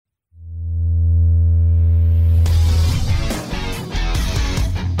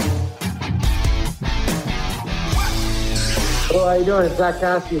Hello, how you doing? It's Zach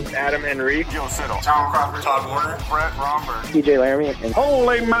Cassidy. Adam Henrique. Joe Siddle. Tom Crawford. Todd Warner. Brett Romberg. TJ Laramie. And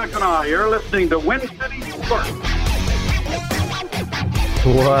holy Mackinac, you're listening to Win City Sports.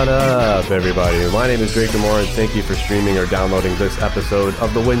 What up, everybody? My name is Drake Demore, and thank you for streaming or downloading this episode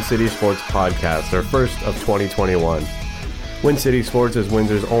of the Win City Sports Podcast, our first of 2021. Win City Sports is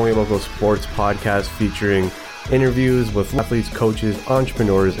Windsor's only local sports podcast featuring interviews with athletes, coaches,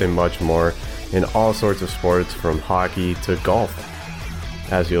 entrepreneurs, and much more in all sorts of sports from hockey to golf.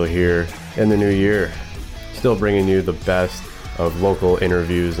 As you'll hear in the new year, still bringing you the best of local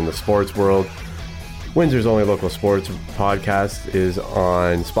interviews in the sports world. Windsor's only local sports podcast is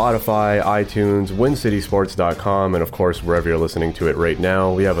on Spotify, iTunes, WinCitySports.com, and of course, wherever you're listening to it right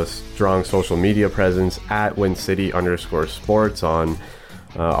now. We have a strong social media presence at WinCity_sports on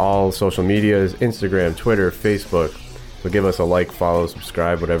all social medias, Instagram, Twitter, Facebook. So give us a like, follow,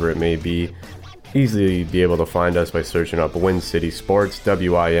 subscribe, whatever it may be. Easily be able to find us by searching up Win City Sports.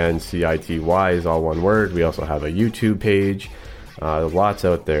 WINCITY is all one word. We also have a YouTube page. Lots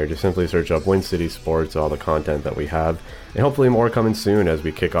out there. Just simply search up Win City Sports, all the content that we have. And hopefully more coming soon as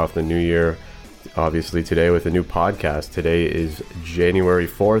we kick off the new year. Obviously today with a new podcast. Today is January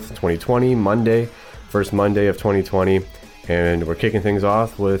 4th, 2020, Monday. First Monday of 2020. And we're kicking things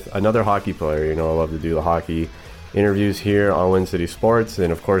off with another hockey player. You know, I love to do the hockey interviews here on Win City Sports.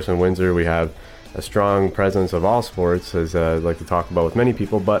 And of course in Windsor we have a strong presence of all sports, as I like to talk about with many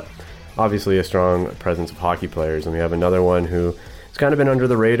people, but obviously a strong presence of hockey players. And we have another one who has kind of been under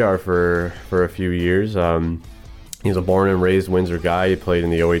the radar for a few years. He's a born and raised Windsor guy. He played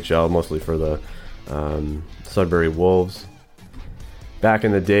in the OHL, mostly for the Sudbury Wolves. Back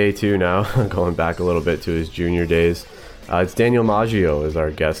in the day too now, going back a little bit to his junior days. It's Daniel Maggio is our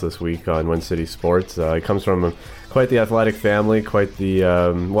guest this week on Win City Sports. He comes from quite the athletic family, quite the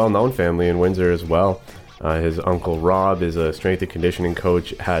well-known family in Windsor as well. His uncle Rob is a strength and conditioning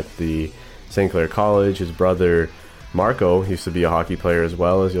coach at the St. Clair College. His brother Marco used to be a hockey player as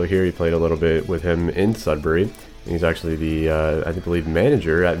well. As you'll hear, he played a little bit with him in Sudbury. He's actually the, I believe,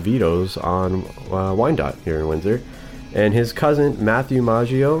 manager at Vito's on Wyandotte here in Windsor. And his cousin Matthew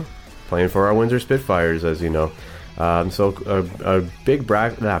Maggio, playing for our Windsor Spitfires, as you know. So a big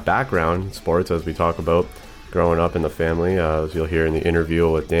background in sports, as we talk about growing up in the family, as you'll hear in the interview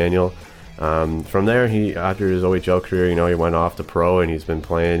with Daniel. From there, after his OHL career, you know, he went off to pro, and he's been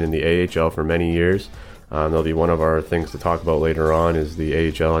playing in the AHL for many years. There'll be one of our things to talk about later on is the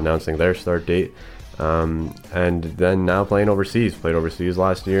AHL announcing their start date. And then now playing overseas. Played overseas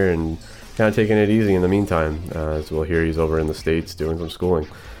last year and kind of taking it easy in the meantime. As we'll hear, he's over in the States doing some schooling.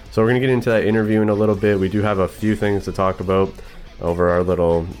 So we're going to get into that interview in a little bit. We do have a few things to talk about over our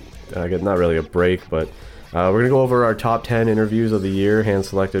little, not really a break, but we're going to go over our top 10 interviews of the year,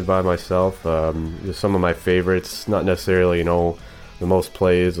 hand-selected by myself. Just some of my favorites, not necessarily, you know, the most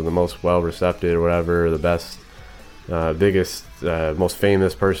plays or the most well-received or whatever, the best, biggest, most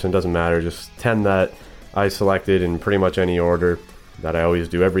famous person, doesn't matter. Just 10 that I selected in pretty much any order that I always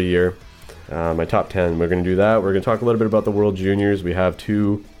do every year. My top 10, we're going to do that. We're going to talk a little bit about the World Juniors. We have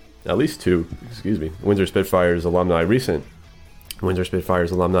at least two, Windsor Spitfires alumni, recent Windsor Spitfires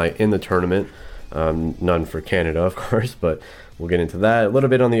alumni in the tournament. None for Canada, of course, but we'll get into that. A little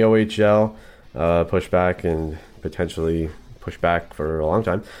bit on the OHL, pushback and potentially push back for a long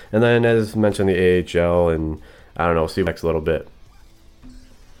time. And then, as mentioned, the AHL, and I don't know, see next a little bit.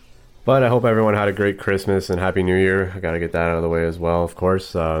 But I hope everyone had a great Christmas and Happy New Year. I got to get that out of the way as well, of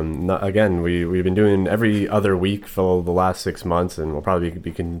course. Again, we've been doing every other week for the last 6 months, and we'll probably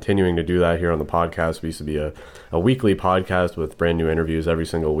be continuing to do that here on the podcast. We used to be a weekly podcast with brand new interviews every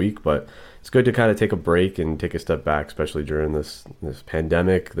single week, but it's good to kind of take a break and take a step back, especially during this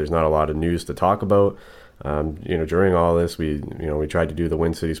pandemic. There's not a lot of news to talk about. During all this, we tried to do the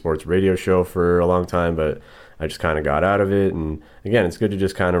Win City Sports radio show for a long time, but I just kind of got out of it. And again, it's good to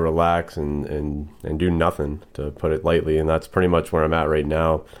just kind of relax and do nothing, to put it lightly. And that's pretty much where I'm at right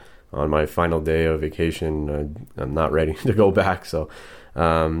now on my final day of vacation. I'm not ready to go back. So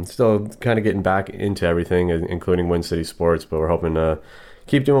still kind of getting back into everything, including Win City Sports, but we're hoping to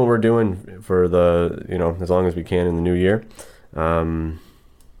keep doing what we're doing for as long as we can in the new year.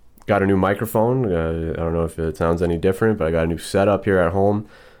 Got a new microphone. I don't know if it sounds any different, but I got a new setup here at home.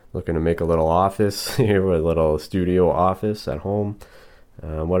 Looking to make a little office here, a little studio office at home.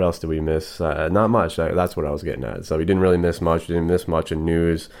 What else did we miss? Not much. That's what I was getting at. So we didn't really miss much. We didn't miss much in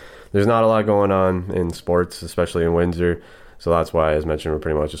news. There's not a lot going on in sports, especially in Windsor. So that's why, as mentioned, we're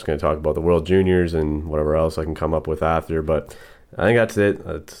pretty much just going to talk about the World Juniors and whatever else I can come up with after. But I think that's it.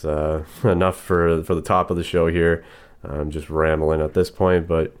 That's enough for the top of the show here. I'm just rambling at this point,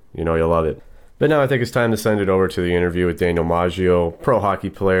 but you'll love it. But now I think it's time to send it over to the interview with Daniel Maggio, pro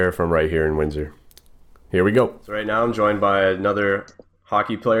hockey player from right here in Windsor. Here we go. So right now I'm joined by another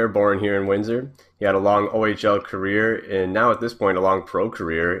hockey player born here in Windsor. He had a long OHL career and now at this point a long pro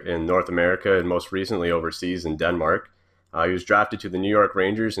career in North America and most recently overseas in Denmark. He was drafted to the New York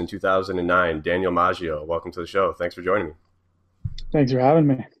Rangers in 2009. Daniel Maggio, welcome to the show. Thanks for joining me. Thanks for having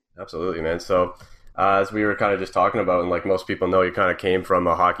me. Absolutely, man. So as we were kind of just talking about, and like most people know, you kind of came from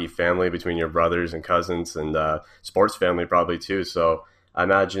a hockey family between your brothers and cousins and sports family probably too. So I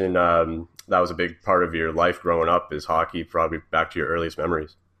imagine that was a big part of your life growing up is hockey, probably back to your earliest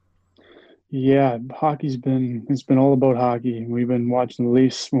memories. Yeah, it's been all about hockey. We've been watching the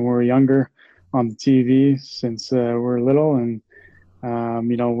Leafs when we were younger on the TV since we were little, and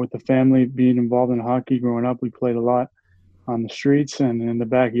with the family being involved in hockey growing up, we played a lot on the streets and in the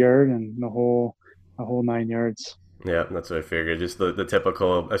backyard and the whole 9 yards. Yeah, that's what I figured. Just the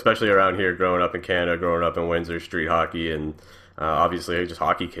typical, especially around here, growing up in Canada, growing up in Windsor, street hockey, and obviously just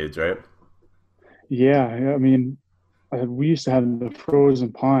hockey kids, right? Yeah, I mean, we used to have the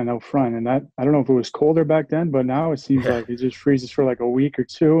frozen pond out front, and that I don't know if it was colder back then, but now it seems Yeah, like it just freezes for like a week or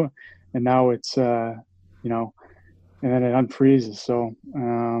two, and now it's you know, and then it unfreezes. So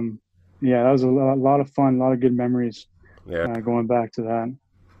yeah, that was a lot of fun, a lot of good memories yeah. going back to that.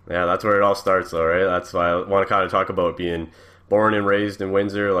 Yeah, that's where it all starts, though, right? That's why I want to kind of talk about being born and raised in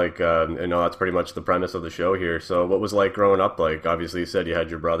Windsor. Like, that's pretty much the premise of the show here. So, what was like growing up? Like, obviously, you said you had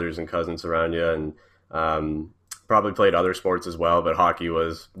your brothers and cousins around you, and probably played other sports as well, but hockey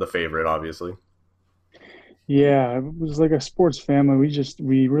was the favorite, obviously. Yeah, it was like a sports family.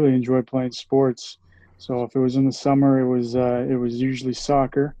 We really enjoyed playing sports. So if it was in the summer, it was usually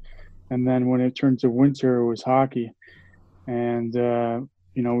soccer, and then when it turned to winter, it was hockey. And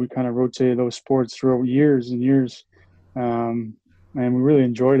we kind of rotated those sports throughout years and years, um, and we really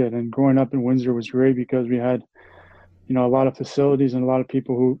enjoyed it. And growing up in Windsor was great because we had a lot of facilities and a lot of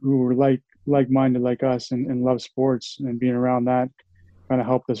people who were like-minded like us and love sports, and being around that kind of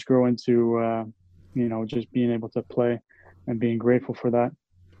helped us grow into just being able to play and being grateful for that.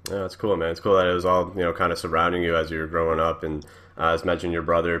 Yeah, that's cool, man. It's cool that it was all kind of surrounding you as you were growing up. And as mentioned, your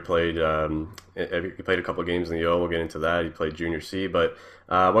brother played. He played a couple of games in the O. We'll get into that. He played Junior C. But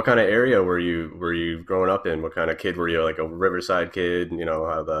what kind of area were you growing up in? What kind of kid were you? Like a Riverside kid? You know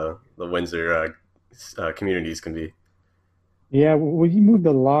how the Windsor communities can be. Yeah, we moved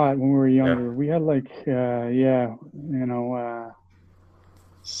a lot when we were Yeah. younger. We had like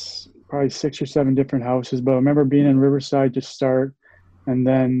probably 6 or 7 different houses. But I remember being in Riverside to start, and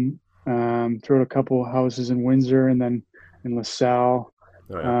then throughout a couple of houses in Windsor, and then in LaSalle,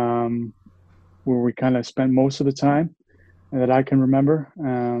 Oh yeah. um, where we kind of spent most of the time that I can remember.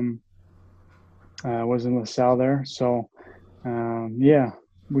 Was in LaSalle there. So yeah,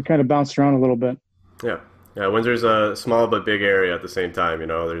 we kind of bounced around a little bit. Yeah, yeah. Windsor's a small but big area at the same time.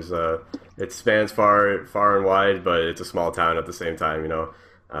 There's it spans far and wide, but it's a small town at the same time.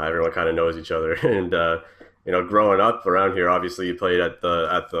 Everyone kind of knows each other, and growing up around here, obviously you played at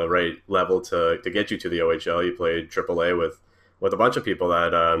the right level to get you to the OHL. You played AAA with a bunch of people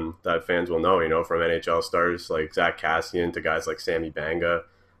that fans will know. From NHL stars like Zach Cassian to guys like Sammy Banga.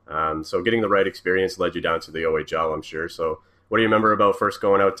 So getting the right experience led you down to the OHL, I'm sure. So what do you remember about first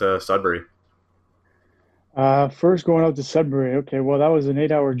going out to Sudbury? First going out to Sudbury. Okay, well that was an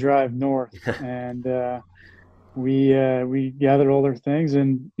 8-hour drive north, and we gathered all our things,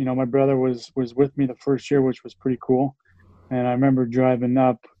 and my brother was with me the first year, which was pretty cool. And I remember driving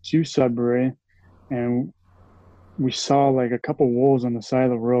up to Sudbury, and we saw like a couple wolves on the side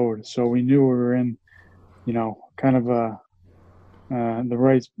of the road, so we knew we were in kind of the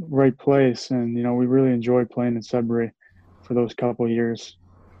right place, and we really enjoyed playing in Sudbury for those couple years.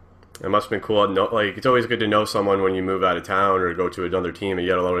 It must have been cool. No, like it's always good to know someone when you move out of town or go to another team, and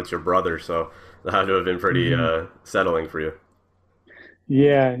yet alone it's your brother. So that had to have been pretty Mhm. settling for you.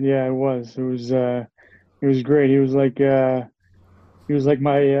 Yeah, it was. It was great. He was like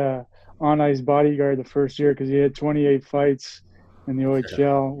my on ice bodyguard the first year because he had 28 fights in the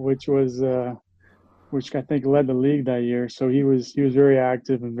OHL, which I think led the league that year. So he was very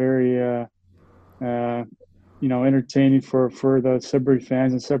active and very uh, entertaining for the Sudbury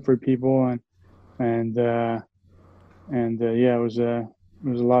fans and Sudbury people, and yeah, it was a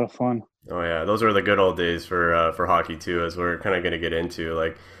lot of fun. Oh yeah, those were the good old days for hockey too. As we're kind of going to get into,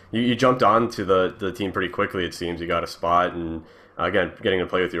 like you jumped on to the team pretty quickly. It seems you got a spot, and again, getting to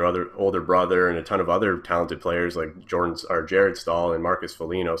play with your other older brother and a ton of other talented players like Jared Stahl and Marcus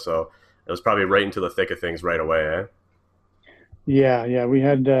Foligno. So it was probably right into the thick of things right away. Eh? Yeah, we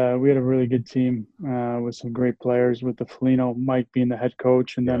had a really good team with some great players, with the Felino Mike being the head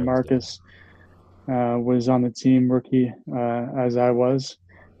coach, and then Yeah, Marcus was on the team, rookie as I was,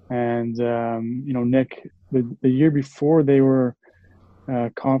 and Nick, the year before they were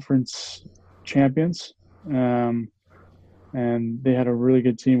conference champions, and they had a really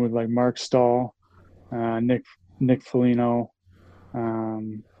good team with like Mark Stahl, Nick Foligno, a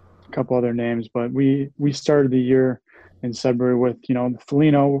couple other names, but we started the year in Sudbury with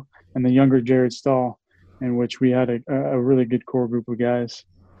Foligno and the younger Jared Stahl, in which we had a really good core group of guys.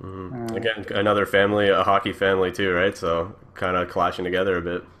 Again, another family, a hockey family too, right? So kind of clashing together a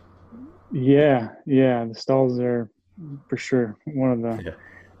bit. Yeah, the Stahls are for sure one of the Yeah.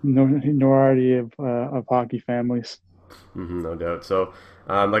 notoriety of hockey families. No doubt. So,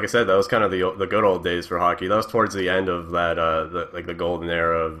 like I said, that was kind of the good old days for hockey. That was towards the end of that, the golden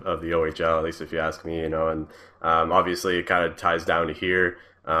era of the OHL, at least if you ask me. And obviously it kind of ties down to here.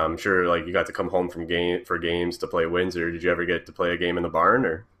 I'm sure, like you got to come home from games to play Windsor. Did you ever get to play a game in the barn,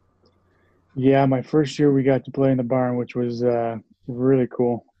 or? Yeah, my first year we got to play in the barn, which was really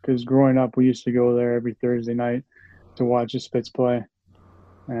cool because growing up we used to go there every Thursday night to watch the Spits play,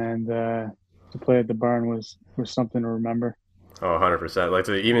 and to play at the barn was something to remember. Oh, 100%. Like,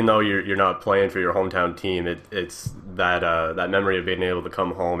 so even though you're not playing for your hometown team, it's that memory of being able to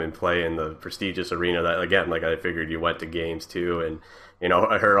come home and play in the prestigious arena that, again, like I figured you went to games too, and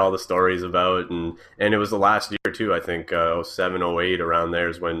I heard all the stories about, and it was the last year too. I think 07, 08 around there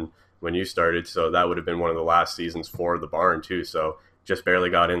is when you started, so that would have been one of the last seasons for the barn too. So just barely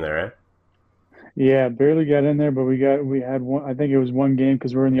got in there, eh? Yeah, barely got in there, but we had one. I think it was one game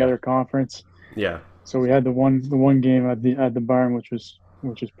because we're in the other conference. Yeah. So we had the one game at the barn, which was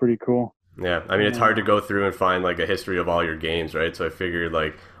pretty cool. Yeah, I mean it's hard to go through and find like a history of all your games, right? So I figured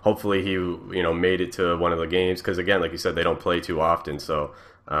like hopefully he made it to one of the games because again, like you said, they don't play too often. So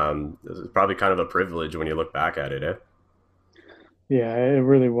this is probably kind of a privilege when you look back at it, eh? Yeah, it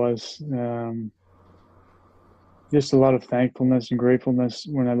really was. Just a lot of thankfulness and gratefulness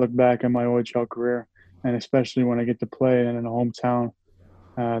when I look back on my OHL career, and especially when I get to play in a hometown.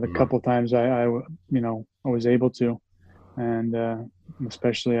 The couple times I was able to, and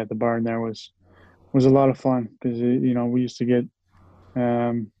especially at the barn there was a lot of fun because we used to get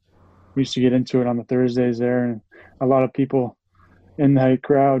into it on the Thursdays there, and a lot of people in that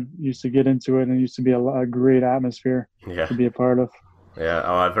crowd used to get into it, and it used to be a great atmosphere to be a part of. Yeah,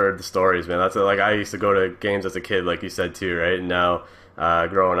 oh, I've heard the stories, man. That's like I used to go to games as a kid, like you said too, right? And now,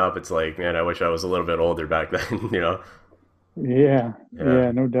 growing up, it's like, man, I wish I was a little bit older back then, Yeah,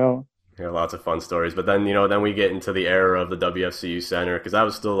 no doubt. Yeah, lots of fun stories. But then, then we get into the era of the WFCU Center because that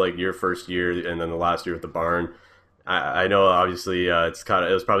was still like your first year, and then the last year with the barn. I know, obviously, it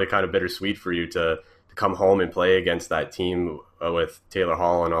was probably kind of bittersweet for you to come home and play against that team with Taylor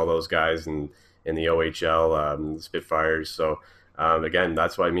Hall and all those guys in the OHL, the Spitfires. So. Again,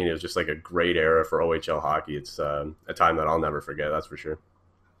 that's why I mean it was just like a great era for OHL hockey. It's a time that I'll never forget, that's for sure.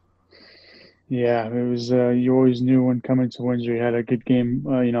 Yeah, it was. You always knew when coming to Windsor, you had a good game.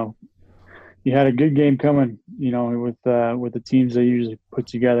 You had a good game coming. With the teams they usually put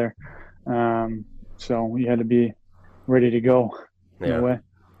together. So you had to be ready to go. In a way.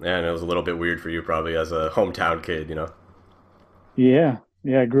 Yeah, and it was a little bit weird for you probably as a hometown kid, Yeah.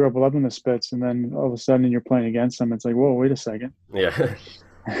 Yeah, I grew up loving the Spits, and then all of a sudden you're playing against them. It's like, whoa, wait a second. Yeah,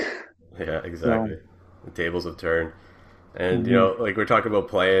 yeah, exactly. So, the tables have turned, and like we're talking about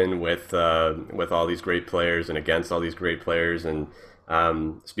playing with all these great players and against all these great players. And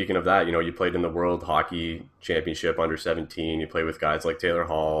speaking of that, you played in the World Hockey Championship under-17. You played with guys like Taylor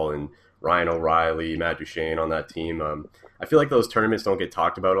Hall and Ryan O'Reilly, Matt Duchene on that team. I feel like those tournaments don't get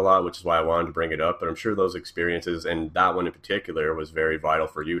talked about a lot, which is why I wanted to bring it up. But I'm sure those experiences, and that one in particular, was very vital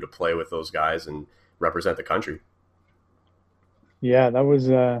for you to play with those guys and represent the country. Yeah, that was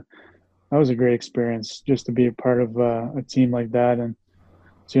a great experience just to be a part of a team like that, and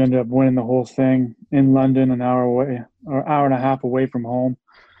to end up winning the whole thing in London, an hour away or hour and a half away from home.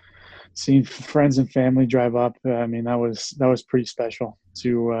 Seeing friends and family drive up, I mean that was pretty special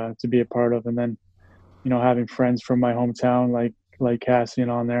to be a part of, and then having friends from my hometown like Cassian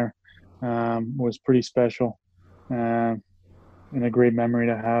on there was pretty special and a great memory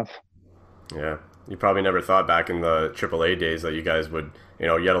to have. Yeah, you probably never thought back in the AAA days that you guys would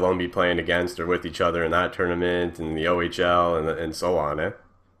yet alone be playing against or with each other in that tournament and the OHL and so on, eh?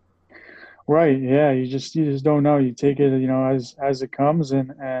 Right. Yeah. You just don't know. You take it, as it comes, and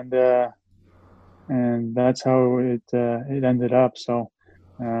that's how it ended up. So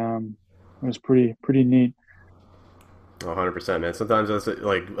it was pretty neat. 100%, man. Sometimes it's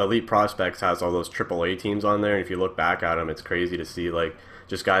like Elite Prospects has all those AAA teams on there, and if you look back at them, it's crazy to see like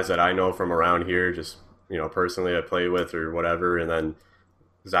just guys that I know from around here, just personally I play with or whatever, and then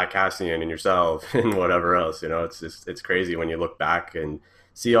Zach Cassian and yourself and whatever else. It's crazy when you look back and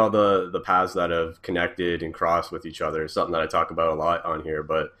see all the paths that have connected and crossed with each other. It's something that I talk about a lot on here,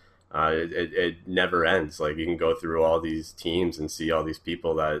 but it never ends. Like, you can go through all these teams and see all these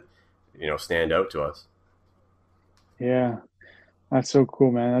people that stand out to us. Yeah, that's so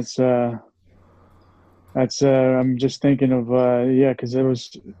cool, man. I'm just thinking of yeah, because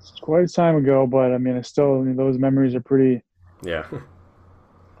it's quite a time ago, but I mean, it's still, those memories are Yeah.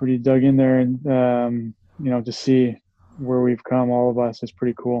 pretty dug in there, and to see where we've come, all of us, is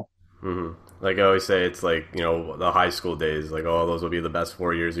pretty cool. hmm Like I always say, it's like the high school days. Like, oh, those will be the best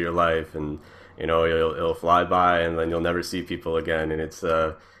 4 years of your life, and it'll fly by, and then you'll never see people again. And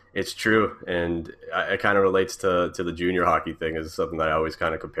it's true, and it kind of relates to the junior hockey thing, is something that I always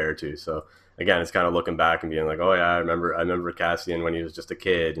kind of compare to. So again, it's kind of looking back and being like, oh yeah, I remember Cassian when he was just a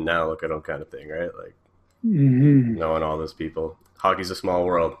kid, and now look at him, kind of thing, right? Like, knowing all those people. Hockey's a small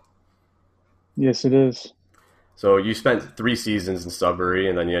world. Yes, it is. So you spent 3 seasons in Sudbury,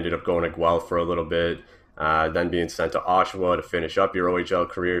 and then you ended up going to Guelph for a little bit, then being sent to Oshawa to finish up your OHL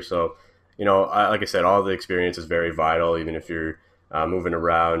career. So, like I said, all the experience is very vital, even if you're moving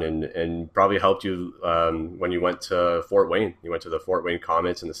around, and probably helped you when you went to Fort Wayne. You went to the Fort Wayne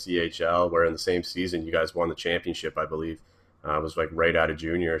Comets in the CHL, where in the same season you guys won the championship, I believe. It was like right out of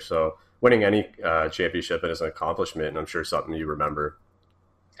junior. So winning any championship is an accomplishment, and I'm sure something you remember.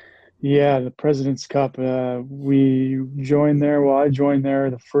 Yeah, the President's Cup. We joined there. Well, I joined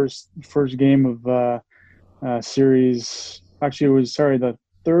there the first game of series. Actually, it was, sorry, the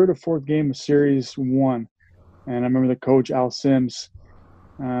third or fourth game of series one. And I remember the coach, Al Sims.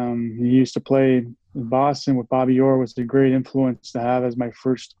 He used to play in Boston with Bobby Orr. Was a great influence to have as my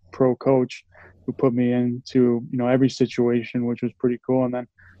first pro coach, who put me into every situation, which was pretty cool. And then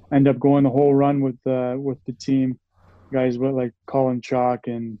I ended up going the whole run with the team, guys with like Colin Chalk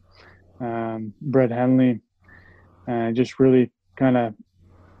and Brett Henley, and just really kind of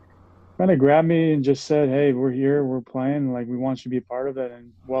grabbed me and just said, "Hey, we're here, we're playing. Like, we want you to be a part of it,"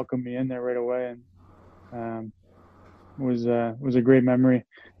 and welcomed me in there right away. And was a great memory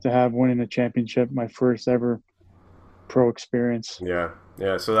to have, winning a championship, my first ever pro experience. Yeah,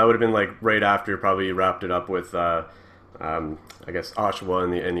 yeah. So that would have been like right after probably you wrapped it up with, I guess, Oshawa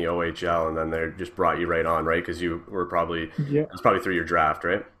in the OHL, and then they just brought you right on, right? Because you were probably Yeah, it was probably through your draft,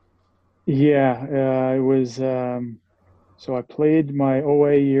 right? yeah. It was. So I played my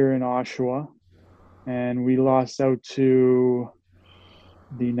OA year in Oshawa, and we lost out to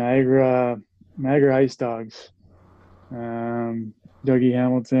the Niagara Ice Dogs. Dougie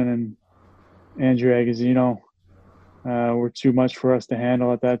Hamilton and Andrew Agozzino were too much for us to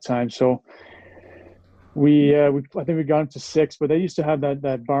handle at that time. So I think we got into 6, but they used to have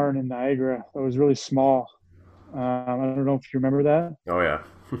that barn in Niagara that was really small. I don't know if you remember that. Oh yeah.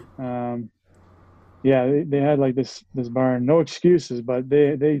 Yeah, they had like this barn. No excuses, but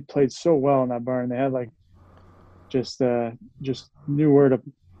they played so well in that barn. They had like just knew where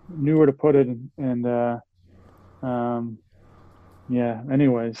to put it, and yeah.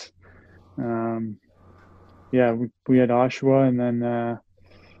 Anyways, yeah, we had Oshawa, and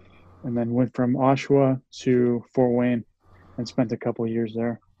then went from Oshawa to Fort Wayne, and spent a couple of years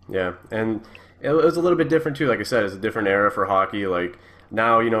there. Yeah, and it was a little bit different too. Like I said, it's a different era for hockey. Like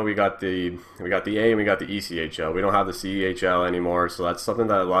now, we got the A and we got the ECHL. We don't have the CEHL anymore, so that's something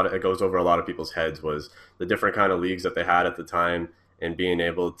that it goes over a lot of people's heads, was the different kind of leagues that they had at the time, and being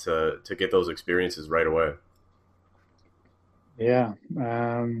able to get those experiences right away. Yeah,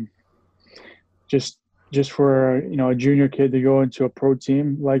 just for a junior kid to go into a pro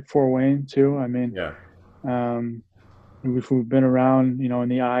team like Fort Wayne too. I mean, Yeah. we've been around, in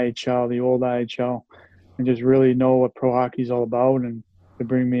the IHL, the old IHL, and just really know what pro hockey is all about, and to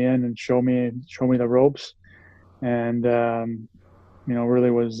bring me in and show me the ropes, and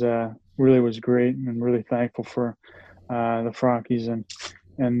really was great, and really thankful for the Frockies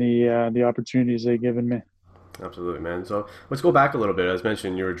and the opportunities they've given me. Absolutely, man. So let's go back a little bit. As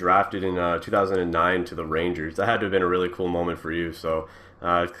mentioned, you were drafted in 2009 to the Rangers. That had to have been a really cool moment for you. So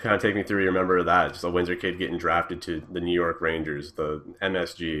kind of take me through your memory of that. Just a Windsor kid getting drafted to the New York Rangers, the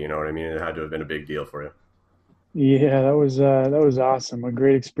MSG, you know what I mean? It had to have been a big deal for you. Yeah, that was awesome. A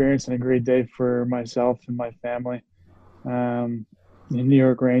great experience and a great day for myself and my family. The New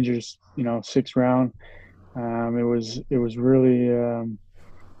York Rangers, 6th round. It was really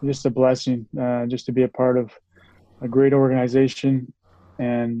just a blessing, just to be a part of a great organization,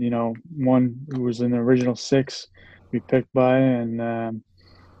 and one who was in the original 6 we picked by, and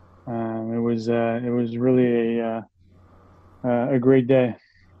it was really a great day.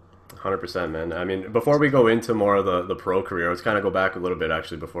 100%, man. I mean, before we go into more of the pro career, let's kind of go back a little bit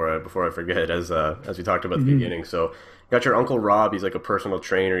actually before I forget, as we talked about at the beginning. So, you got your uncle Rob. He's like a personal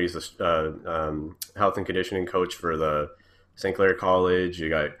trainer. He's a health and conditioning coach for the St. Clair College. You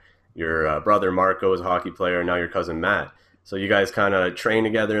got your brother Marco is a hockey player, and now your cousin Matt. So you guys kind of train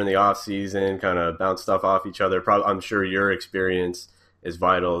together in the off season, kind of bounce stuff off each other. Probably, I'm sure your experience is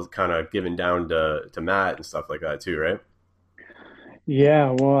vital, kind of giving down to Matt and stuff like that too, right?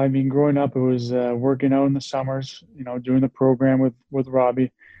 Yeah, well, I mean, growing up, it was working out in the summers, doing the program with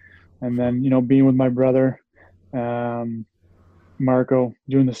Robbie, and then being with my brother, um, Marco,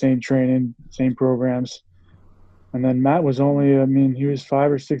 doing the same training, same programs. And then Matt was only, I mean, he was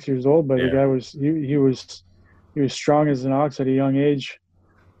 5 or 6 years old, but the Yeah. guy he was strong as an ox at a young age.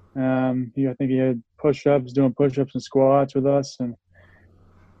 I think he had doing push-ups and squats with us, and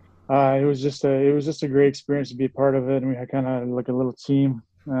it was just a great experience to be a part of it. And we had kind of like a little team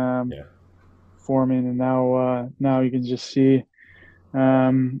Yeah. forming, and now you can just see,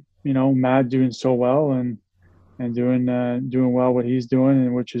 Matt doing so well and doing well what he's doing,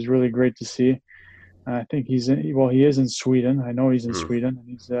 and which is really great to see. I think he is in Sweden. I know he's in Mhm. Sweden, and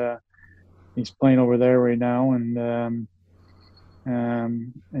he's playing over there right now, and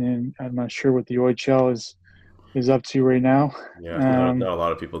I'm not sure what the OHL is up to right now. Yeah. Not Um, a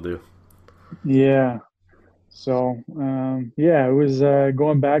lot of people do. yeah. So yeah, it was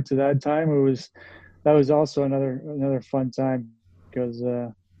going back to that time. That was also another fun time because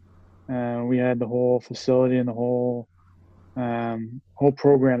we had the whole facility and the whole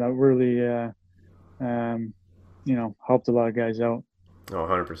program that really um, helped a lot of guys out. Oh,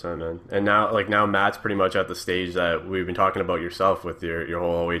 100%, man. And now Matt's pretty much at the stage that we've been talking about yourself with your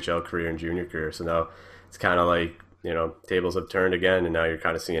whole OHL career and junior career. So now it's kind of like, tables have turned again, and now you're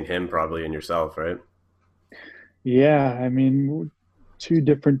kind of seeing him probably in yourself, right? Yeah, I mean, two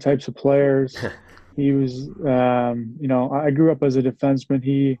different types of players. He was, I grew up as a defenseman.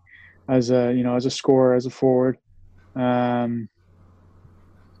 He, as a scorer, as a forward. Um,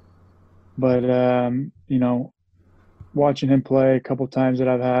 but watching him play a couple times that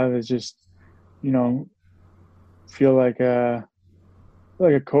I've had is just, you know, feel like a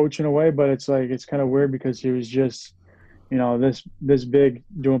coach in a way. But it's kind of weird because he was just, this big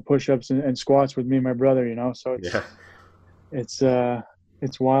doing push-ups and squats with me and my brother. So Yeah. it's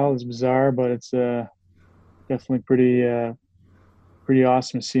it's wild, it's bizarre, but it's definitely pretty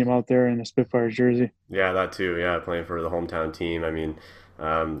awesome to see him out there in the Spitfires jersey. Yeah, that too. Yeah, playing for the hometown team. I mean,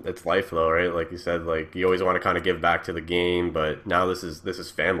 it's life though, right? Like you said, like you always want to kind of give back to the game, but now this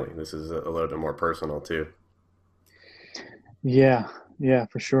is family. This is a little bit more personal too. Yeah, yeah,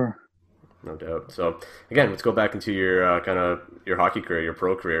 for sure. No doubt. So again, let's go back into your kind of your hockey career, your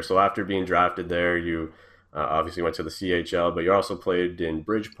pro career. So after being drafted there, you obviously went to the CHL, but you also played in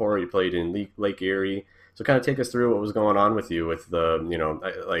Bridgeport. You played in Lake Erie. So kind of take us through what was going on with you with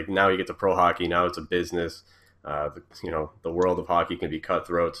like now you get to pro hockey. Now it's a business. The world of hockey can be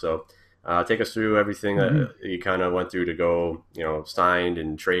cutthroat. So take us through everything hmm that you kind of went through to go, signed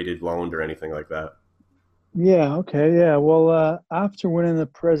and traded, loaned, or anything like that. Yeah, okay, yeah. Well, after winning the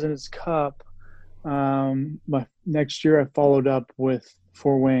President's Cup, my next year I followed up with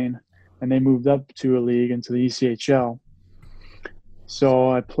Fort Wayne, and they moved up to a league into the ECHL.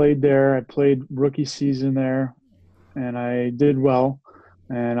 So I played there. I played rookie season there, and I did well.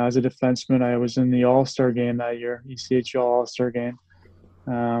 And as a defenseman, I was in the All-Star game that year, ECHL All-Star game.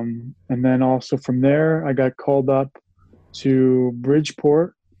 And then also from there, I got called up to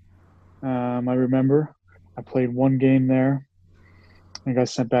Bridgeport. I remember I played one game there. I got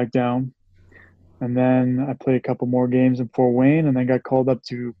sent back down. And then I played a couple more games in Fort Wayne, and then got called up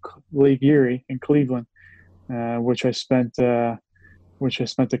to Lake Erie in Cleveland, which I spent a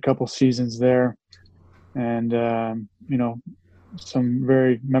couple seasons there, and some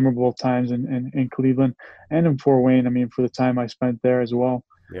very memorable times in Cleveland and in Fort Wayne. I mean, for the time I spent there as well.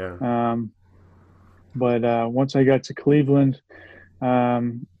 Yeah. Um, but once I got to Cleveland, I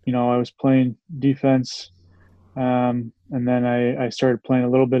was playing defense, and then I started playing a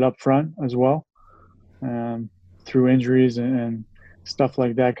little bit up front as well, um, through injuries and stuff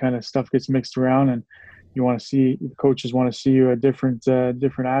like that. Kind of stuff gets mixed around, and the coaches want to see you at different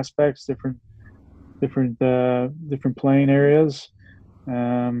aspects, different playing areas,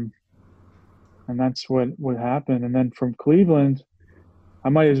 um, and that's what happened. And then from Cleveland, I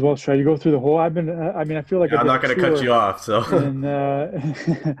might as well try to go through the whole. I mean, I feel like I I'm did not a going to cut tour you off. So in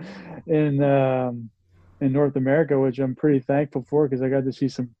in in North America, which I'm pretty thankful for because I got to see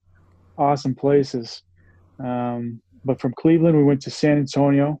some awesome places. But from Cleveland, we went to San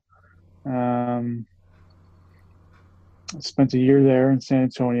Antonio. Um, spent a year there in San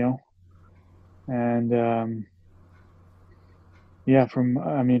Antonio, and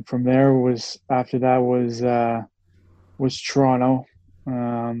from there was after that was Toronto.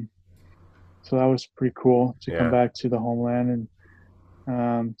 So that was pretty cool to come back to the homeland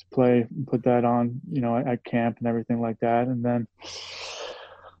and to put that on, at camp and everything like that. And then,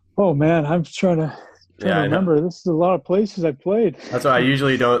 oh man, I'm trying to remember. This is a lot of places I played. That's why I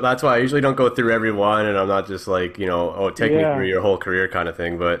usually don't go through every one, and I'm not just like, take me through your whole career kind of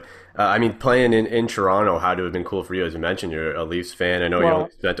thing. But playing in Toronto had to have been cool for you. As you mentioned, you're a Leafs fan. I know you only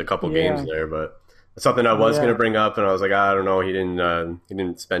spent a couple games there, but it's something I was going to bring up, and I was like, I don't know, he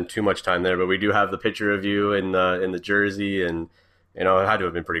didn't spend too much time there, but we do have the picture of you in the jersey, and it had to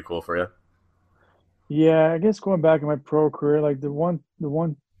have been pretty cool for you. Yeah, I guess going back in my pro career, like the one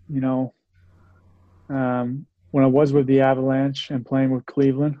when I was with the Avalanche and playing with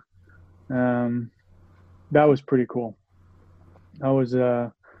Cleveland, that was pretty cool. That was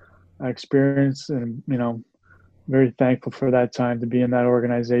an experience, and very thankful for that time to be in that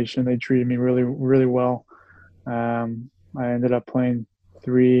organization. They treated me really, really well. I ended up playing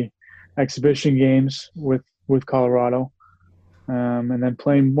 3 exhibition games with Colorado, and then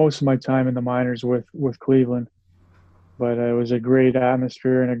playing most of my time in the minors with Cleveland. But it was a great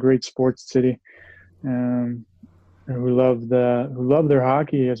atmosphere and a great sports city, who love their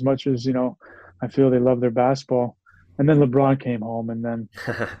hockey as much as I feel they love their basketball. And then LeBron came home, and then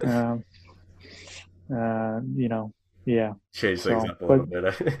changed things up a little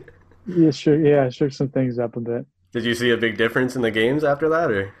bit. Shook some things up a bit. Did you see a big difference in the games after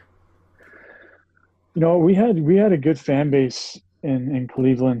that, or? We had a good fan base in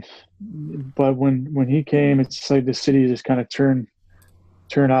Cleveland, but when he came, it's like the city just kind of turn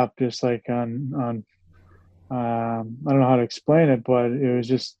up, just like on I don't know how to explain it, but it was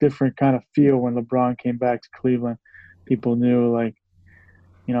just different kind of feel when LeBron came back to Cleveland. People knew, like,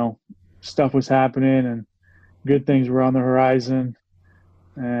 stuff was happening and good things were on the horizon.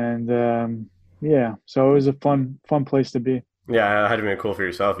 And so it was a fun place to be. Yeah, it had to be cool for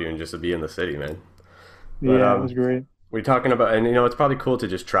yourself even just to be in the city, man. But, yeah, it was great. We're talking about, and it's probably cool to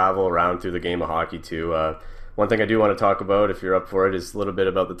just travel around through the game of hockey too. One thing I do want to talk about, if you're up for it, is a little bit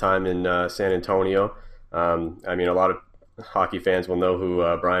about the time in San Antonio. A lot of hockey fans will know who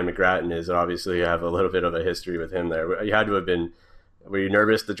Brian McGrattan is, and obviously you have a little bit of a history with him there. You had to have been. Were you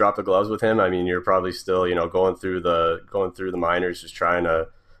nervous to drop the gloves with him? You're probably still, going through the minors, just trying to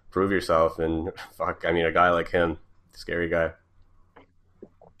prove yourself. And a guy like him, scary guy.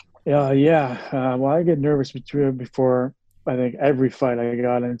 Yeah. Well, I get nervous before I think every fight I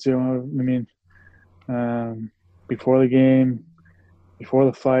got into. Before the game, before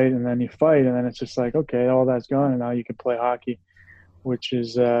the fight, and then you fight, and then it's just like, okay, all that's gone, and now you can play hockey, which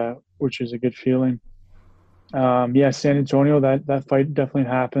is a good feeling. San Antonio, that fight definitely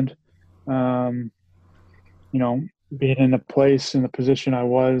happened. Being in the position I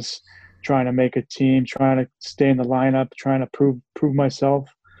was, trying to make a team, trying to stay in the lineup, trying to prove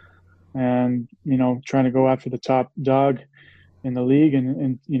myself, and trying to go after the top dog in the league,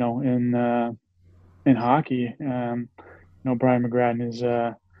 and in hockey. Brian McGrattan is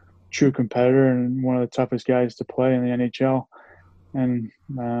a true competitor and one of the toughest guys to play in the NHL, and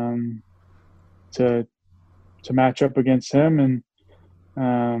to match up against him and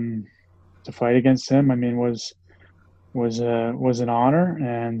to fight against him, was an honor.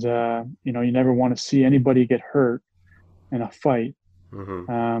 And you never want to see anybody get hurt in a fight.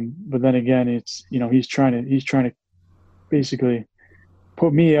 Mm-hmm. But then again, it's he's trying to basically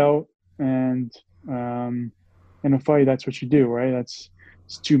put me out, and in a fight, that's what you do, right? It's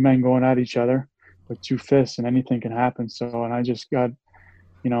 2 men going at each other with 2 fists, and anything can happen. So, and I just got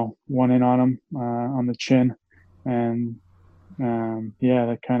one in on him on the chin, and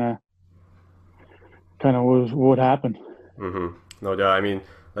that kind of was what happened. Mm-hmm. No doubt.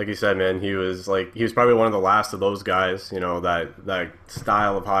 Like you said, man, he was probably one of the last of those guys, that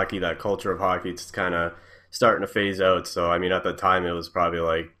style of hockey, that culture of hockey, it's kind of starting to phase out. So, at the time it was probably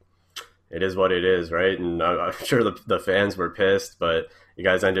like, it is what it is, right? And I'm sure the fans were pissed, but you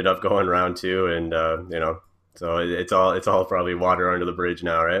guys ended up going round 2, and so it's all probably water under the bridge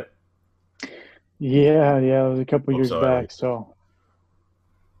now, right? Yeah, it was a couple years back. So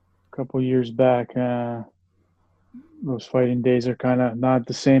a couple years back, those fighting days are kind of not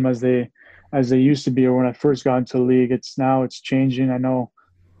the same as they used to be, or when I first got into the league. It's changing. I know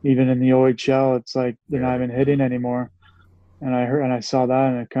even in the OHL, it's like they're not even hitting anymore. And I saw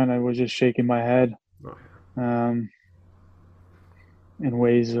that, and it kind of was just shaking my head, in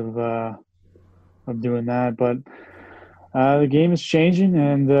ways of doing that. But the game is changing,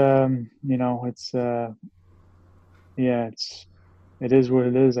 and it's yeah, it is what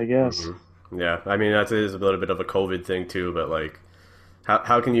it is, I guess. Yeah, I mean that is a little bit of a COVID thing too, but like,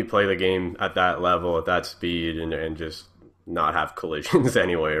 how can you play the game at that level, at that speed, and just not have collisions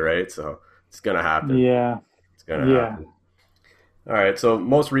anyway, right? So it's gonna happen. Yeah, It's gonna yeah. happen. All right. So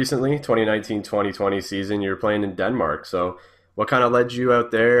most recently, 2019-2020 season, you're playing in Denmark. So what kind of led you out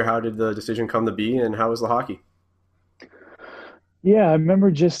there? How did the decision come to be, and how was the hockey? Yeah, I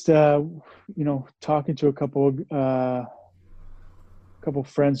remember just talking to a couple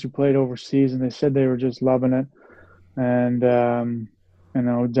friends who played overseas, and they said they were just loving it. And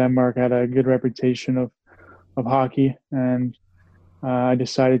Denmark had a good reputation of hockey, and I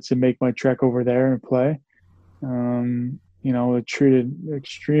decided to make my trek over there and play. It treated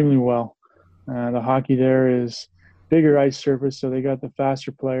extremely well. The hockey there is bigger ice surface, so they got the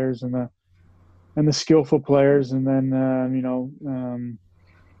faster players and the skillful players, and then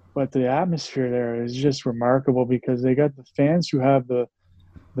but the atmosphere there is just remarkable because they got the fans who have the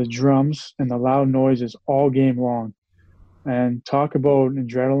drums and the loud noises all game long. And talk about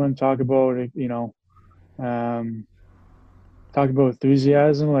adrenaline, talk about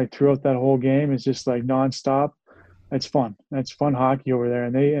enthusiasm, like throughout that whole game. It's just like nonstop. It's fun. It's fun hockey over there,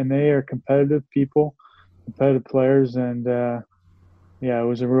 and they are competitive people, competitive players, and it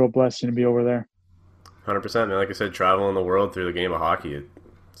was a real blessing to be over there. 100%, man. Like I said, traveling the world through the game of hockey, it's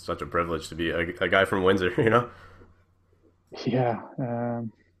such a privilege to be a guy from Windsor, you know? Yeah,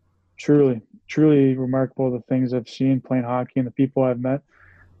 truly, truly remarkable, the things I've seen playing hockey and the people I've met.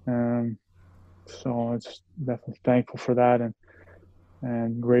 So it's definitely thankful for that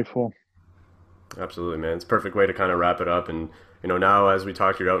and grateful. Absolutely, man. It's a perfect way to kind of wrap it up. And, now as we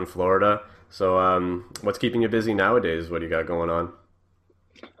talked, you're out in Florida. So what's keeping you busy nowadays? What do you got going on?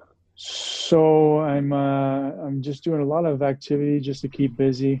 So I'm just doing a lot of activity just to keep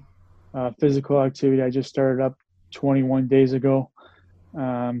busy. Physical activity. I just started up 21 days ago.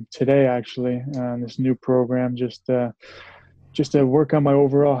 Today, actually, this new program just to work on my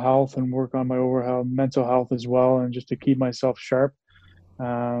overall health and work on my overall mental health as well, and just to keep myself sharp.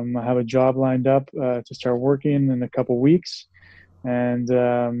 I have a job lined up to start working in a couple weeks, and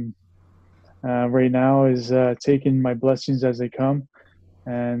right now is taking my blessings as they come.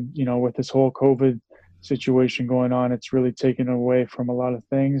 And with this whole COVID situation going on, it's really taken away from a lot of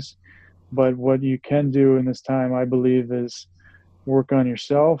things. But what you can do in this time, I believe, is work on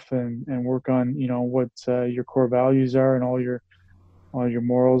yourself and work on what your core values are and all your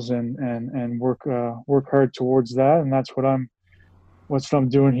morals, and work hard towards that. And that's what I'm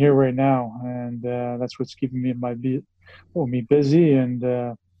doing here right now, and that's what's keeping me busy, and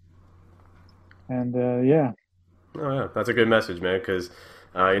yeah. Oh yeah, that's a good message, man, because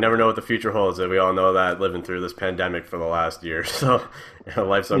you never know what the future holds, and we all know that living through this pandemic for the last year. So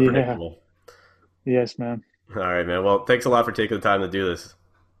life's unpredictable. Yeah. Yes, man. All right, man. Well, thanks a lot for taking the time to do this.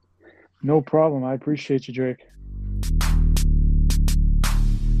 No problem. I appreciate you, Drake.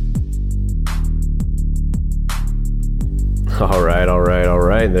 All right.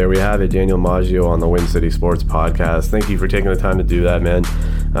 There we have it. Daniel Maggio on the Win City Sports Podcast. Thank you for taking the time to do that, man.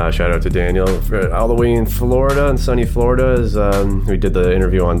 Shout out to Daniel all the way in Florida, in sunny Florida. We did the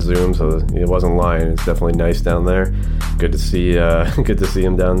interview on Zoom, so it wasn't lying. It's definitely nice down there. Good to see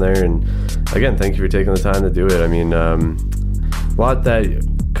him down there. And again, thank you for taking the time to do it. I mean, a lot that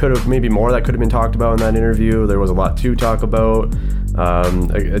could have been talked about in that interview. There was a lot to talk about.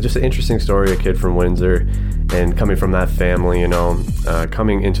 Just an interesting story. A kid from Windsor, and coming from that family,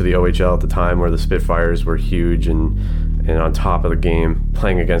 coming into the OHL at the time where the Spitfires were huge and on top of the game,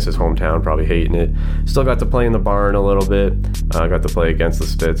 playing against his hometown, probably hating it. Still got to play in the barn a little bit. Got to play against the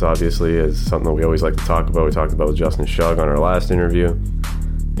Spits, obviously, is something that we always like to talk about. We talked about with Justin Shug on our last interview.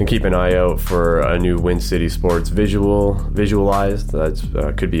 And keep an eye out for a new Win City Sports visualized.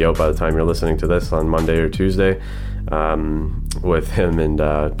 That could be out by the time you're listening to this on Monday or Tuesday, with him and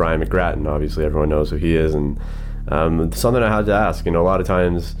Brian McGrattan. Obviously, everyone knows who he is. And something I had to ask, a lot of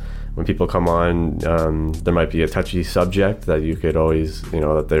times when people come on, there might be a touchy subject that you could always,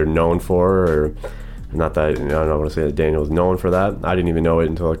 that they're known for, or not that, I don't want to say that Daniel was known for that. I didn't even know it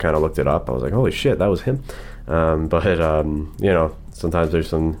until I kind of looked it up. I was like, holy shit, that was him. Sometimes there's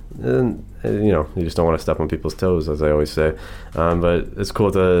some, you just don't want to step on people's toes, as I always say. But it's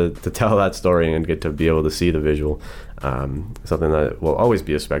cool to tell that story and get to be able to see the visual. Something that will always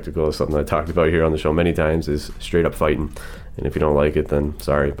be a spectacle. Something I talked about here on the show many times is straight up fighting. And if you don't like it, then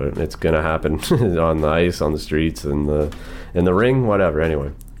sorry, but it's gonna happen on the ice, on the streets, in the ring, whatever.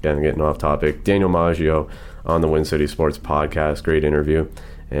 Anyway, again, getting off topic. Daniel Maggio on the Win City Sports Podcast. Great interview,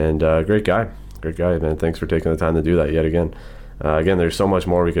 and great guy, man. Thanks for taking the time to do that yet again. Again, there's so much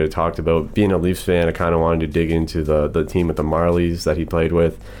more we could have talked about. Being a Leafs fan, I kind of wanted to dig into the team with the Marlies that he played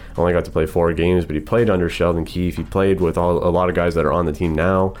with. Only got to play 4 games, but he played under Sheldon Keefe. He played with a lot of guys that are on the team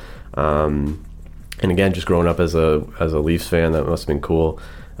now. And again, just growing up as a Leafs fan, that must have been cool.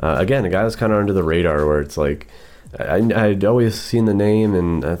 Again, a guy that's kind of under the radar, where it's like I'd always seen the name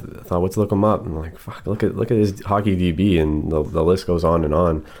and I thought, let's look him up. And I'm like, fuck, look at his hockey DB, and the list goes on and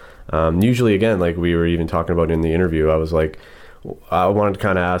on. Usually, again, like we were even talking about in the interview, I was like, I wanted to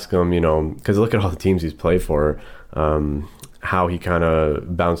kind of ask him, because look at all the teams he's played for, how he kind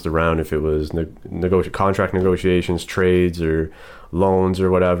of bounced around, if it was contract negotiations, trades, or loans or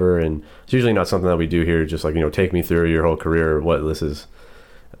whatever. And it's usually not something that we do here, just like, take me through your whole career. What this is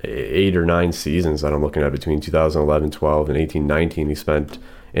 8 or 9 seasons that I'm looking at between 2011, 12, and 18, 19 he spent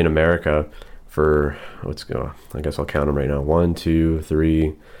in America for, I guess I'll count them right now. 1, 2,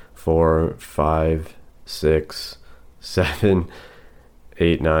 3, 4, 5, 6, 7,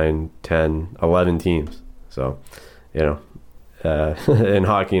 8, 9, 10, 11 teams. So, in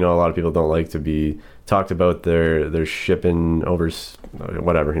hockey, a lot of people don't like to be talked about their shipping over,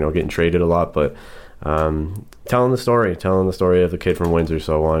 whatever, getting traded a lot, but telling the story of the kid from Windsor.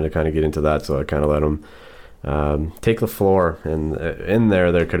 So I wanted to kind of get into that. So I kind of let him take the floor, and in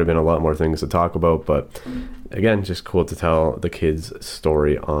there could have been a lot more things to talk about, but again, just cool to tell the kid's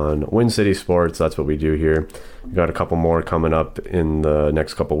story on Win City Sports. That's what we do here. We got a couple more coming up in the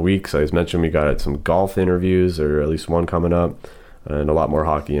next couple weeks. As mentioned, we got some golf interviews, or at least one coming up, and a lot more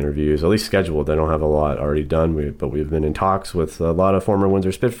hockey interviews, at least scheduled. I don't have a lot already done, but we've been in talks with a lot of former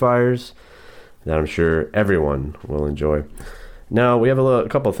Windsor Spitfires that I'm sure everyone will enjoy. Now, we have a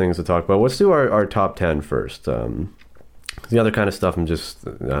couple of things to talk about. Let's do our top 10 first. The other kind of stuff I'm just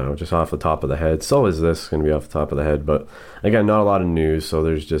off the top of the head. So is this going to be off the top of the head. But again, not a lot of news. So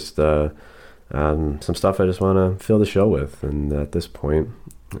there's just some stuff I just want to fill the show with. And at this point,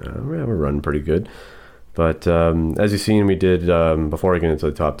 we're running pretty good. But as you've seen, we did, before I get into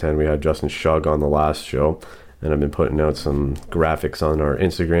the top 10, we had Justin Shug on the last show. And I've been putting out some graphics on our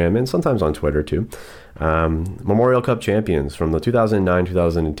Instagram and sometimes on Twitter too. Memorial Cup champions from the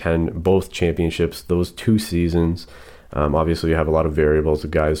 2009-2010, both championships, those 2 seasons. Obviously, you have a lot of variables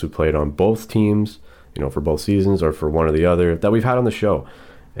of guys who played on both teams, for both seasons or for one or the other, that we've had on the show.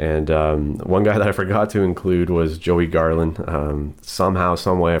 And one guy that I forgot to include was Joey Garland. Somehow,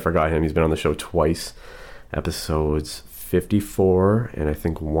 some way, I forgot him. He's been on the show twice, episodes 54 and I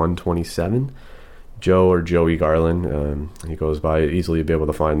think 127. Joe or Joey Garland, he goes by. Easily be able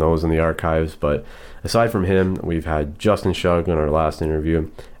to find those in the archives. But aside from him, we've had Justin Shug on our last interview,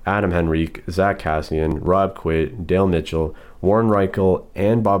 Adam Henrique, Zach Cassian, Rob Quitt, Dale Mitchell, Warren Reichel,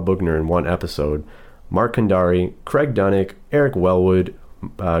 and Bob Bugner in one episode, Mark Kandari, Craig Dunnick, Eric Wellwood,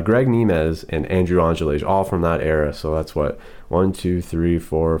 Greg Nemez, and Andrew Angelage, all from that era. So that's 1, 2, 3,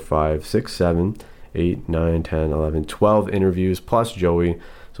 4, 5, 6, 7, 8, 9, 10, 11, 12 interviews, plus Joey.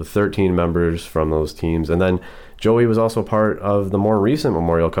 So 13 members from those teams. And then Joey was also part of the more recent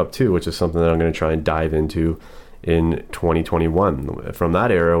Memorial Cup too, which is something that I'm going to try and dive into in 2021. From that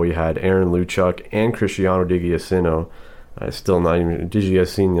era, we had Aaron Luchuk and Cristiano Di Giacino. I'm still not even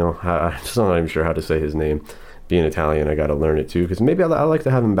sure how to say his name. Being Italian, I got to learn it too, because maybe I like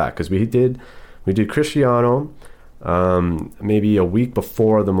to have him back, because we did Cristiano maybe a week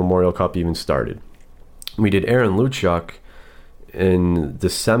before the Memorial Cup even started. We did Aaron Luchuk in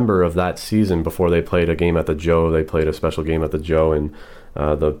December of that season, before they played a game at the Joe. They played a special game at the Joe, and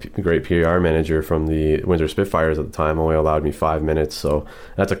the great PR manager from the Windsor Spitfires at the time only allowed me 5 minutes. So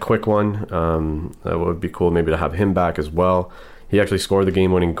that's a quick one. That would be cool maybe to have him back as well. He actually scored the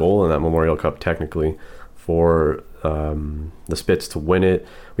game-winning goal in that Memorial Cup, technically, for the Spits to win it.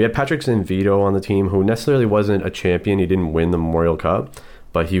 We had Patrick Zinvito on the team, who necessarily wasn't a champion. He didn't win the Memorial Cup,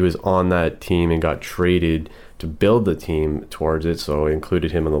 but he was on that team and got traded to build the team towards it, so I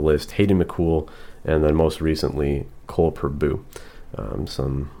included him on the list. Hayden McCool, and then most recently Cole Purbu.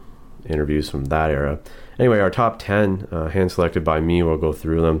 Some interviews from that era. Anyway, our top 10, hand-selected by me, we'll go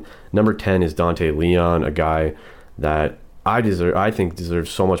through them. Number 10 is Dante Leon, a guy that I think deserves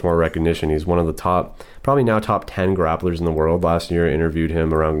so much more recognition. He's one of the top 10 grapplers in the world. Last year, I interviewed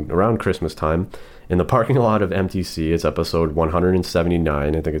him around Christmas time in the parking lot of MTC. It's episode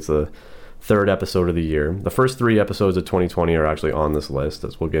 179. I think it's the 3rd episode of the year. The first 3 episodes of 2020 are actually on this list,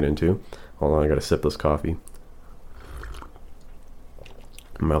 as we'll get into. Hold on, I gotta sip this coffee.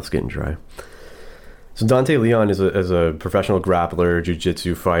 My mouth's getting dry. So Dante Leon is a professional grappler,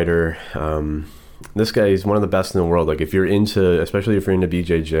 jiu-jitsu fighter. This guy is one of the best in the world. Like, especially if you're into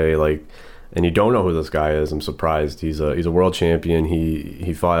BJJ, and you don't know who this guy is, I'm surprised. He's a world champion.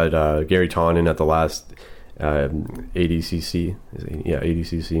 He fought Gary Tonin at the last ADCC.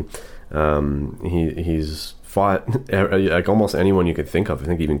 ADCC. He's fought like almost anyone you could think of. I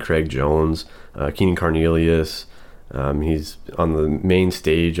think even Craig Jones, Keenan Cornelius. He's on the main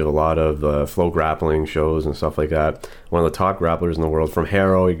stage of a lot of flow grappling shows and stuff like that. One of the top grapplers in the world from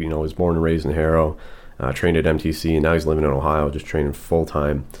Harrow. Was born and raised in Harrow, trained at MTC, and now he's living in Ohio, just training full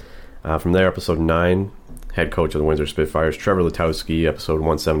time. From there, episode 9, head coach of the Windsor Spitfires, Trevor Letowski, episode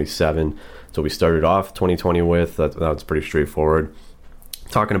 177. So we started off 2020 with. That's pretty straightforward.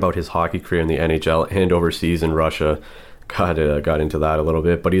 Talking about his hockey career in the NHL and overseas in Russia. Got into that a little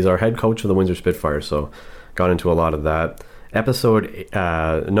bit, but he's our head coach of the Windsor Spitfires, so got into a lot of that. Episode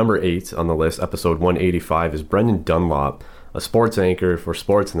number 8 on the list, episode 185, is Brendan Dunlop, a sports anchor for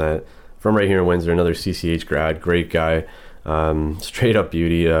Sportsnet from right here in Windsor, another CCH grad, great guy, straight up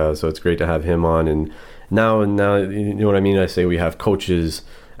beauty, so it's great to have him on. And now you know what I mean, I say we have coaches,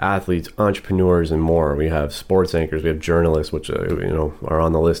 athletes, entrepreneurs, and more. We have sports anchors, we have journalists, which are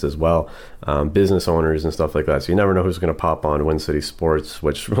on the list as well, business owners and stuff like that. So you never know who's going to pop on Win City Sports,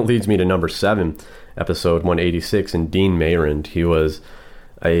 which leads me to number 7, episode 186, and Dean Mayrand. He was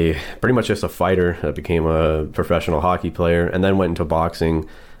pretty much just a fighter that became a professional hockey player and then went into boxing.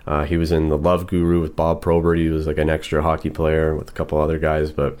 He was in The Love Guru with Bob Probert. He was like an extra hockey player with a couple other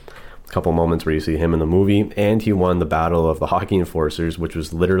guys, but couple moments where you see him in the movie. And he won the Battle of the Hockey Enforcers, which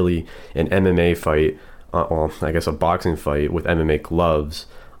was literally an MMA fight, I guess a boxing fight with MMA gloves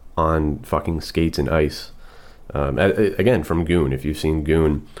on fucking skates and ice. Again, from Goon. If you've seen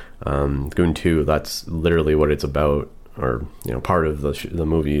Goon, Goon 2, that's literally what it's about, or part of the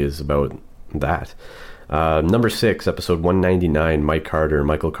movie is about that. Number 6, episode 199,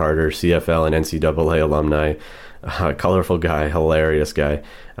 Michael Carter, CFL and NCAA alumni. Colorful guy, hilarious guy.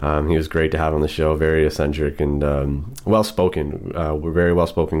 He was great to have on the show, very eccentric and well-spoken. We're very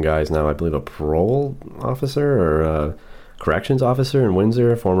well-spoken guys now. I believe a parole officer or a corrections officer in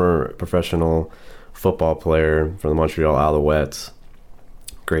Windsor, former professional football player for the Montreal Alouettes.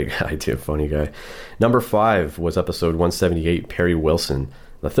 Great guy too, funny guy. Number 5 was episode 178, Perry Wilson,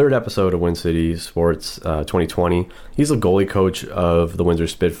 the 3rd episode of Win City Sports 2020. He's the goalie coach of the Windsor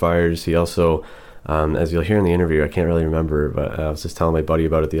Spitfires. He also, as you'll hear in the interview, I can't really remember, but I was just telling my buddy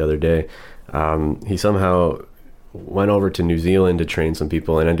about it the other day. He somehow went over to New Zealand to train some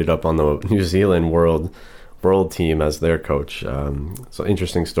people and ended up on the New Zealand world team as their coach. So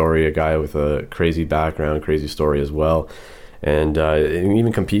interesting story, a guy with a crazy background, crazy story as well. And he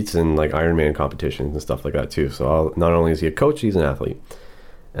even competes in like Ironman competitions and stuff like that too. So not only is he a coach, he's an athlete.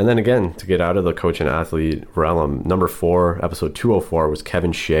 And then again, to get out of the coach and athlete realm, number 4, episode 204, was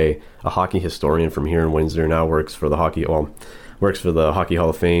Kevin Shea, a hockey historian from here in Windsor, now works for the Hockey Hall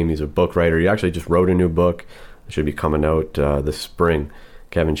of Fame. He's a book writer. He actually just wrote a new book. It should be coming out this spring.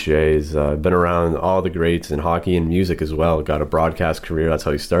 Kevin Shea's been around all the greats in hockey and music as well. Got a broadcast career. That's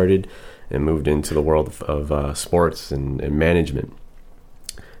how he started and moved into the world of sports and management.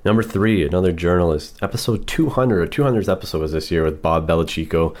 Number 3, another journalist, episode 200. 200th episode was this year with Bob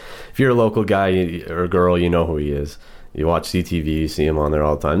Belichico. If you're a local guy or girl, you know who he is. You watch CTV, you see him on there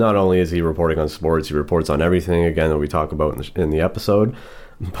all the time. Not only is he reporting on sports, he reports on everything, again, that we talk about in the episode.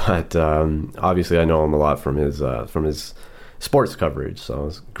 But obviously I know him a lot from his sports coverage. So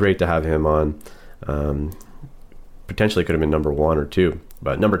it's great to have him on. Potentially could have been number 1 or 2.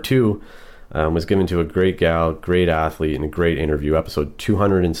 But number 2 was given to a great gal, great athlete, and a great interview. Episode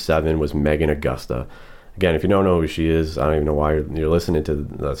 207 was Megan Augusta. Again, if you don't know who she is, I don't even know why you're listening to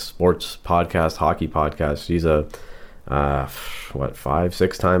the sports podcast, hockey podcast. She's a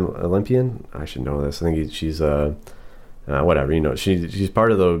 5-6-time Olympian. I should know this. I think she's whatever. She's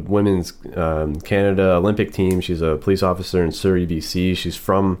part of the women's Canada Olympic team. She's a police officer in Surrey, BC. She's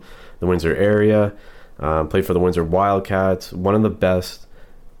from the Windsor area. Played for the Windsor Wildcats. One of the best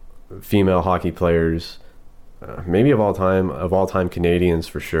female hockey players, maybe of all time Canadians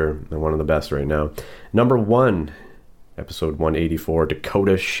for sure, and one of the best right now. Number 1, episode 184,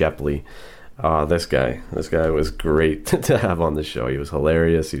 Dakota Shepley. This guy was great to have on the show. He was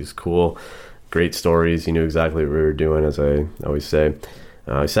hilarious. He was cool. Great stories. He knew exactly what we were doing, as I always say.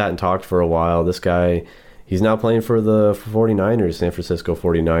 I sat and talked for a while. This guy, he's now playing for the 49ers, San Francisco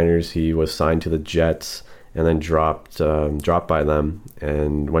 49ers. He was signed to the Jets and then dropped by them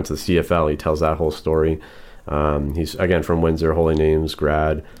and went to the CFL. He tells that whole story. He's, again, from Windsor, Holy Names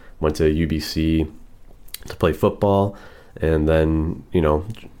grad, went to UBC to play football, and then,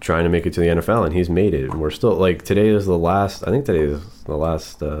 trying to make it to the NFL, and he's made it. And we're still, today is the last, at least the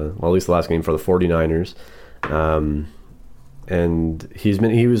last game for the 49ers. and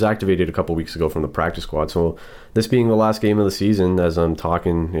he was activated a couple weeks ago from the practice squad. So this being the last game of the season, as I'm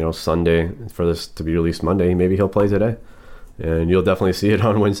talking, Sunday for this to be released Monday, maybe he'll play today, and you'll definitely see it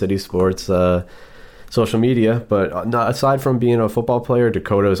on Win City Sports social media. But aside from being a football player,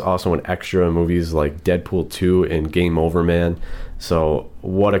 Dakota is also an extra in movies like Deadpool 2 and Game Over Man. So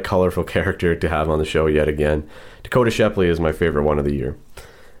what a colorful character to have on the show yet again. Dakota Shepley is my favorite one of the year.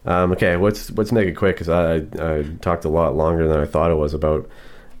 Okay, let's make it quick, because I talked a lot longer than I thought it was about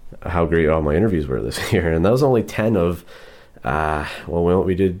how great all my interviews were this year, and that was only 10 of I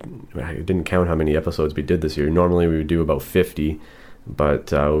didn't count how many episodes we did this year. Normally we would do about 50,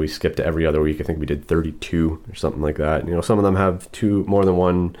 but we skipped to every other week. I think we did 32 or something like that. Some of them have more than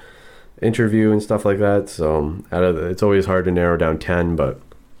one interview and stuff like that, so it's always hard to narrow down 10, but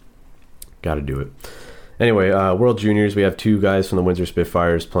gotta do it. Anyway, World Juniors, we have 2 guys from the Windsor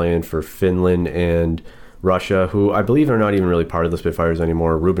Spitfires playing for Finland and Russia, who I believe are not even really part of the Spitfires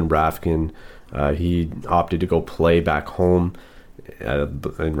anymore. Ruben Rafkin, he opted to go play back home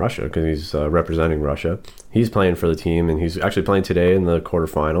in Russia because he's representing Russia. He's playing for the team, and he's actually playing today in the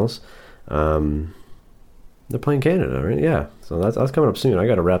quarterfinals. They're playing Canada, right? Yeah, so that's coming up soon. I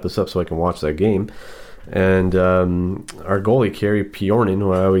got to wrap this up so I can watch that game. And our goalie, Kerry Pjornen,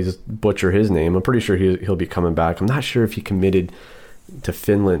 who I always butcher his name, I'm pretty sure he'll be coming back. I'm not sure if he committed to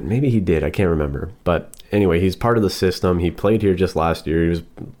Finland. Maybe he did. I can't remember. But anyway, he's part of the system. He played here just last year. He was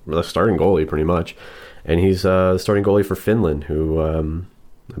the starting goalie pretty much. And he's starting goalie for Finland, who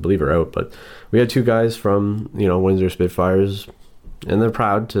I believe are out. But we had 2 guys from, Windsor Spitfires, and they're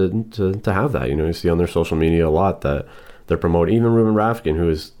proud to have that. You see on their social media a lot that they're promoting. Even Ruben Rafkin,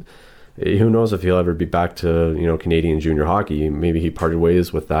 who knows if he'll ever be back to Canadian junior hockey. Maybe he parted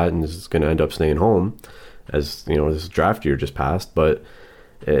ways with that and is going to end up staying home, as this draft year just passed. But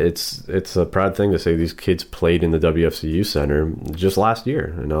it's a proud thing to say these kids played in the WFCU Center just last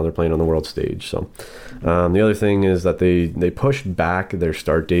year, and now they're playing on the world stage. So the other thing is that they pushed back their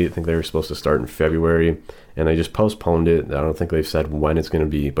start date. I think they were supposed to start in February, and they just postponed it. I don't think they've said when it's going to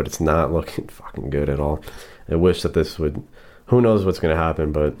be, but it's not looking fucking good at all. I wish that this would. Who knows what's going to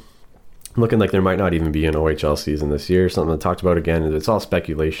happen, but looking like there might not even be an OHL season this year. Something I talked about again. It's all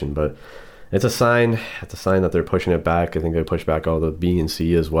speculation, but it's a sign. It's a sign that they're pushing it back. I think they pushed back all the B and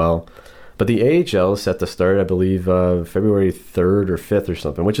C as well. But the AHL is set to start, I believe, February 3rd or 5th or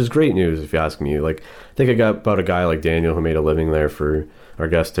something, which is great news if you ask me. I think I got about a guy like Daniel who made a living there for our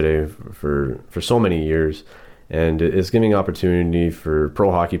guest today for so many years, and it's giving opportunity for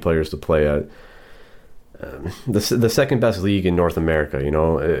pro hockey players to play at the second best league in North America.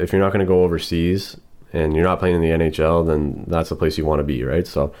 If you're not going to go overseas and you're not playing in the NHL, then that's the place you want to be, right?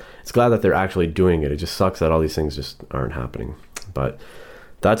 So it's glad that they're actually doing it. It just sucks that all these things just aren't happening. But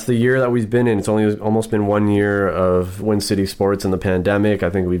that's the year that we've been in. It's only almost been 1 year of Win City Sports in the pandemic. I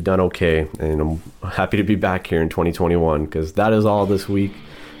think we've done okay, and I'm happy to be back here in 2021, because that is all this week,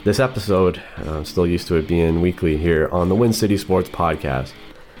 this episode. I'm still used to it being weekly here on the Win City Sports podcast.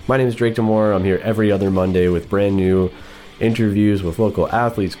 My name is Drake Demore. I'm here every other Monday with brand new interviews with local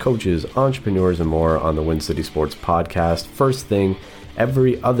athletes, coaches, entrepreneurs, and more on the Win City Sports podcast. First thing,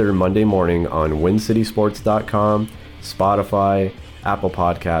 every other Monday morning on wincitysports.com, Spotify, Apple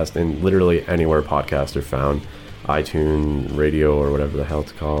Podcast, and literally anywhere podcasts are found. iTunes, radio, or whatever the hell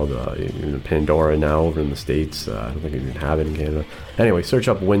it's called. Even Pandora now over in the States. I don't think we even have it in Canada. Anyway, search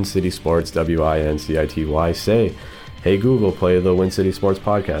up Win City Sports, WINCITY. Say, hey Google, play the Win City Sports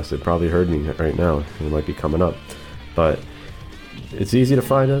podcast. It probably heard me right now. It might be coming up. But it's easy to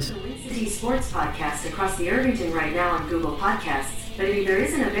find us. The Win City Sports podcast across the Irvington right now on Google Podcasts, but it either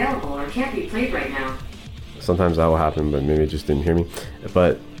isn't available or can't be played right now. Sometimes that will happen, but maybe it just didn't hear me.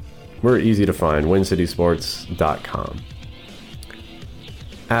 But we're easy to find, wincitysports.com.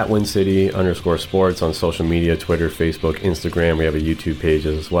 At WinCity_sports on social media, Twitter, Facebook, Instagram. We have a YouTube page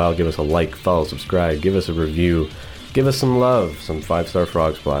as well. Give us a like, follow, subscribe. Give us a review. Give us some love. Some 5-star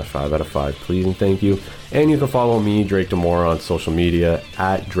frog splash, 5 out of 5. Please and thank you. And you can follow me, Drake Demore, on social media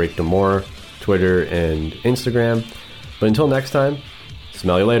at Drake Demore, Twitter and Instagram. But until next time,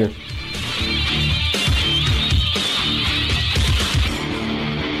 smell you later.